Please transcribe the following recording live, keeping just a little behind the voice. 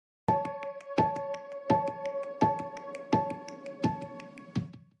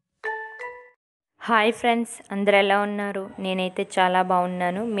Hi friends, అందరు ఎలా ఉన్నారు? నేనైతే చాలా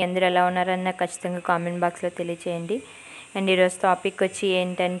బాగున్నాను. మీ అందరు ఎలా ఉన్నారని నాకు ఖచ్చితంగా కామెంట్ బాక్స్లో తెలియచేయండి. అండ్ ఈరోజు టాపిక్ వచ్చి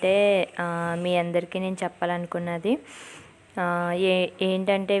ఏంటంటే మీ అందరికీ నేను చెప్పాలనుకున్నది ఆ,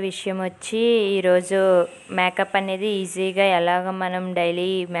 ఏంటంటే విషయం వచ్చి ఈరోజు మేకప్ అనేది ఈజీగా ఎలాగ మనం డైలీ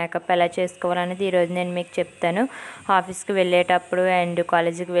మేకప్ ఎలా చేసుకోవాలనేది ఈరోజు నేను మీకు చెప్తాను. ఆఫీస్కి వెళ్ళేటప్పుడు అండ్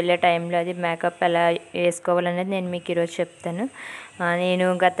కాలేజీకి వెళ్ళే టైంలో అది మేకప్ ఎలా వేసుకోవాలనేది నేను మీకు ఈరోజు చెప్తాను. నేను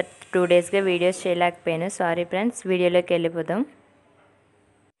గత 2 డేస్గా వీడియోస్ చేయలేకపోయాను, సారీ ఫ్రెండ్స్. వీడియోలోకి వెళ్ళిపోదాం.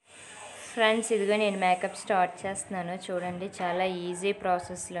 ఫ్రెండ్స్, ఇదిగో నేను మేకప్ స్టార్ట్ చేస్తున్నాను. చూడండి, చాలా ఈజీ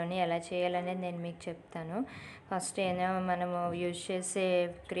ప్రాసెస్లోని ఎలా చేయాలనేది నేను మీకు చెప్తాను. ఫస్ట్ ఏదో మనము యూజ్ చేసే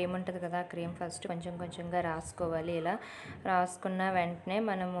క్రీమ్ ఉంటుంది కదా, ఆ క్రీమ్ ఫస్ట్ కొంచెం కొంచెంగా రాసుకోవాలి. ఇలా రాసుకున్న వెంటనే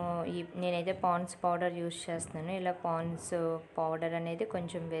మనము నేనైతే పాండ్స్ పౌడర్ యూజ్ చేస్తున్నాను. ఇలా పాండ్స్ పౌడర్ అనేది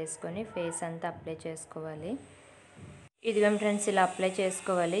కొంచెం వేసుకొని ఫేస్ అంతా అప్లై చేసుకోవాలి. ఇదిగో ఫ్రెండ్స్, ఇలా అప్లై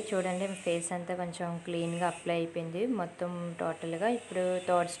చేసుకోవాలి. చూడండి, ఫేస్ అంతా కొంచెం క్లీన్గా అప్లై అయిపోయింది మొత్తం టోటల్గా. ఇప్పుడు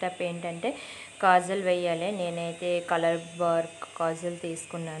థర్డ్ స్టెప్ ఏంటంటే కాజల్ వేయాలి. నేనైతే కలర్ బార్ కాజల్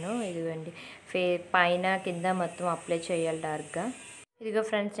తీసుకున్నాను. ఇదిగోండి, పైన కింద మొత్తం అప్లై చేయాలి డార్క్గా. ఇదిగో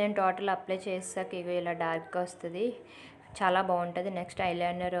ఫ్రెండ్స్, నేను టోటల్ అప్లై చేసాక ఇగో ఇలా డార్క్గా వస్తుంది, చాలా బాగుంటుంది. నెక్స్ట్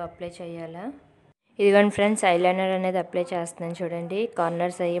ఐలైనర్ అప్లై చేయాలా. ఇదిగోండి ఫ్రెండ్స్, ఐలైనర్ అనేది అప్లై చేస్తున్నాను. చూడండి,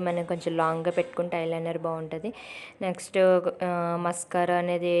 కార్నర్స్ అయ్యి మనం కొంచెం లాంగ్గా పెట్టుకుంటే ఐలైనర్ బాగుంటుంది. నెక్స్ట్ మస్కారా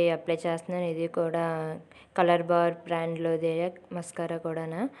అనేది అప్లై చేస్తున్నాను. ఇది కూడా కలర్ బార్ బ్రాండ్లోదే మస్కారా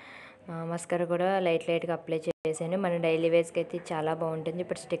మస్కారా కూడా లైట్గా అప్లై చేశాను. మన డైలీ వేస్కి అయితే చాలా బాగుంటుంది.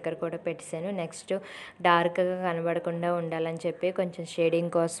 ఇప్పుడు స్టిక్కర్ కూడా పెట్టేశాను. నెక్స్ట్ డార్క్గా కనబడకుండా ఉండాలని చెప్పి కొంచెం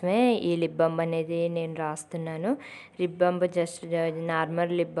షేడింగ్ కోసమే ఈ లిప్ బామ్ అనేది నేను రాస్తున్నాను. Lip balm just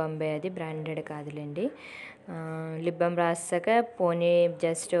normal lip Bombay, అది బ్రాండెడ్ కాదులేండి. లిప్ బామ్ రాసాక పోనీ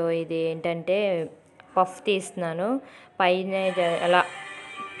జస్ట్ ఇది ఏంటంటే పఫ్ తీస్తున్నాను. పైన అలా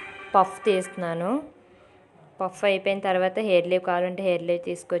పఫ్ తీస్తున్నాను. పఫ్ అయిపోయిన తర్వాత హెయిర్ లీవ్ కావాలంటే హెయిర్ లీవ్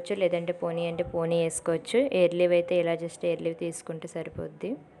తీసుకోవచ్చు, లేదంటే పోనీ అంటే పోనీ వేసుకోవచ్చు. హెయిర్ లీవ్ అయితే ఇలా జస్ట్ హెయిర్ లీవ్ తీసుకుంటే సరిపోద్ది.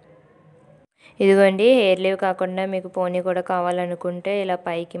 ఇదిగోండి, హెయిర్ లీవ్ కాకుండా మీకు పోనీ కూడా కావాలనుకుంటే ఇలా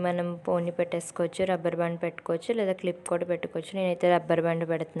పైకి మనం పోనీ పెట్టేసుకోవచ్చు, రబ్బర్ బ్యాండ్ పెట్టుకోవచ్చు, లేదా క్లిప్ కూడా పెట్టుకోవచ్చు. నేనైతే రబ్బర్ బ్యాండ్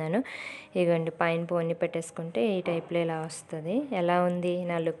పెడుతున్నాను. ఇదిగోండి, పైన పోనీ పెట్టేసుకుంటే ఈ టైప్లో ఇలా వస్తుంది. ఎలా ఉంది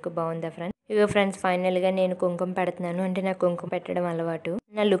నా లుక్? బాగుందా ఫ్రెండ్స్? ఇగో ఫ్రెండ్స్, ఫైనల్గా నేను కుంకుమ పెడుతున్నాను. అంటే నాకు కుంకుమ పెట్టడం అలవాటు.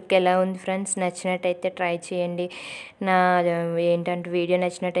 నా లుక్ ఎలా ఉంది ఫ్రెండ్స్? నచ్చినట్టయితే ట్రై చేయండి. నా ఏంటంటే వీడియో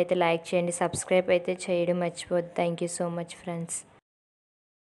నచ్చినట్టయితే లైక్ చేయండి, సబ్స్క్రైబ్ అయితే చేయడం మర్చిపోద్దు. Thank you so much friends.